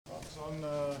on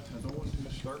a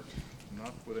 0-2 start,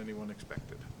 not what anyone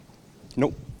expected.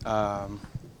 Nope.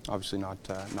 Obviously not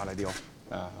ideal.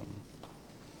 I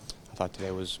thought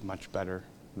today was much better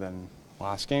than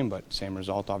last game, but same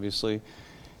result, obviously.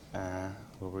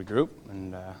 We'll regroup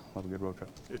and we'll have a good road trip.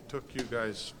 It took you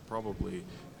guys probably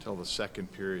till the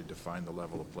second period to find the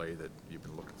level of play that you've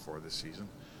been looking for this season.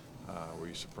 Were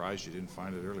you surprised you didn't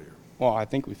find it earlier? Well, I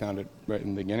think we found it right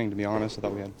in the beginning, to be honest. I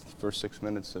thought we had the first 6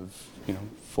 minutes of,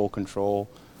 full control,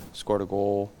 scored a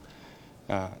goal.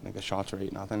 I think the shots were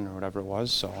 8-0 or whatever it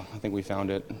was. So I think we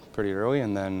found it pretty early,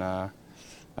 and then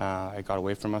it got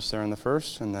away from us there in the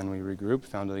first, and then we regrouped,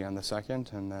 found it again in the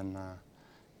second, and then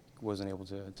wasn't able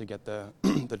to get the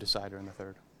the decider in the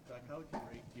third. Zach, how would you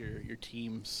rate your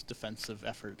team's defensive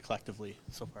effort collectively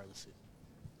so far this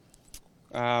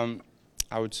season?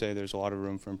 I would say there's a lot of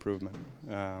room for improvement.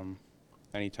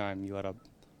 Anytime you let up,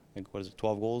 I think,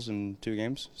 12 goals in 2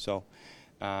 games? So,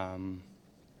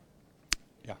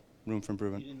 room for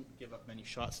improvement. You didn't give up many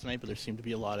shots tonight, but there seemed to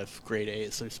be a lot of grade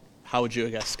A's. How would you,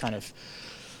 I guess, kind of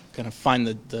find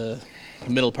the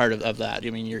middle part of that? I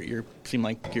mean, you seem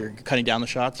like you're cutting down the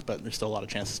shots, but there's still a lot of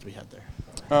chances to be had there.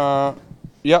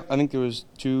 Yeah, I think there was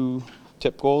 2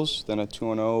 tip goals, then a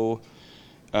 2-0,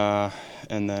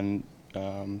 and then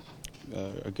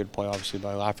a good play, obviously,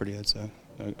 by Lafferty. That's a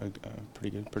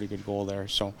pretty good goal there.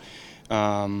 So,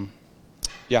 I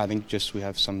think just we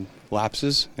have some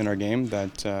lapses in our game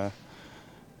that are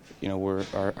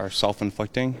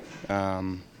self-inflicting,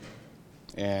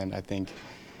 and I think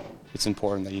it's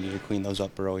important that you need to clean those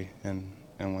up early. And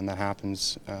when that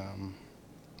happens,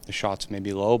 the shots may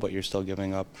be low, but you're still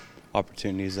giving up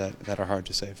opportunities that are hard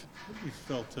to save. What have you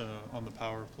felt on the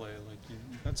power play? Like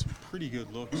you've had some pretty good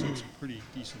looks and some pretty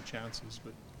decent chances,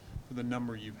 but for the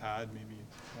number you've had, maybe you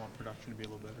want production to be a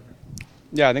little better.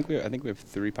 Yeah, I think we have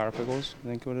 3 power play goals. I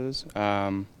think what it is.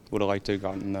 Would have liked to have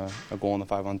gotten a goal in the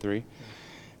 5-on-3.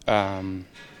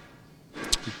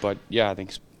 But yeah, I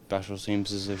think special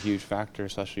teams is a huge factor,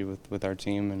 especially with our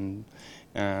team,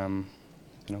 and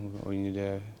we need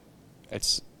to.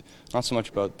 It's not so much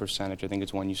about percentage. I think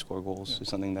it's when you score goals. It's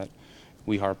something that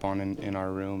we harp on in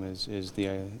our room is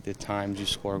the times you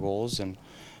score goals, and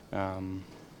I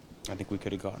think we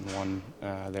could have gotten one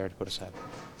there to put us ahead.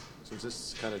 So is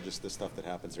this kind of just the stuff that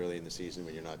happens early in the season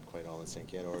when you're not quite all in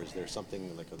sync yet, or is there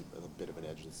something like a bit of an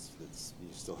edge that's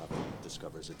you still have to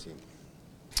discover as a team?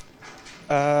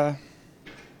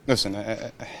 Listen,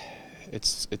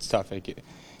 it's tough.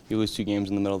 You lose 2 games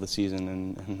in the middle of the season,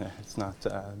 and it's not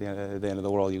the end of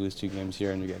the world. You lose 2 games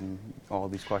here, and you're getting all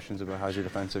these questions about how's your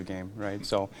defensive game, right?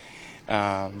 So,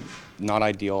 not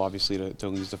ideal, obviously, to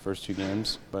lose the first 2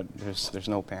 games, but there's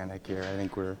no panic here. I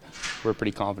think we're a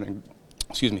pretty confident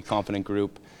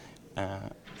group.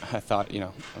 I thought,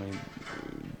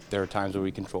 there are times where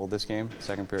we controlled this game,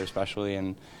 second period especially,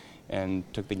 and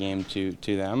took the game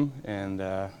to them, and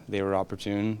they were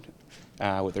opportune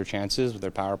with their chances, with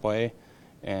their power play,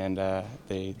 and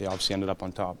they obviously ended up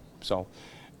on top. So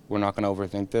we're not going to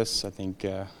overthink this. I think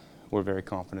we're very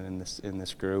confident in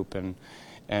this group and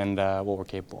what we're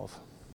capable of.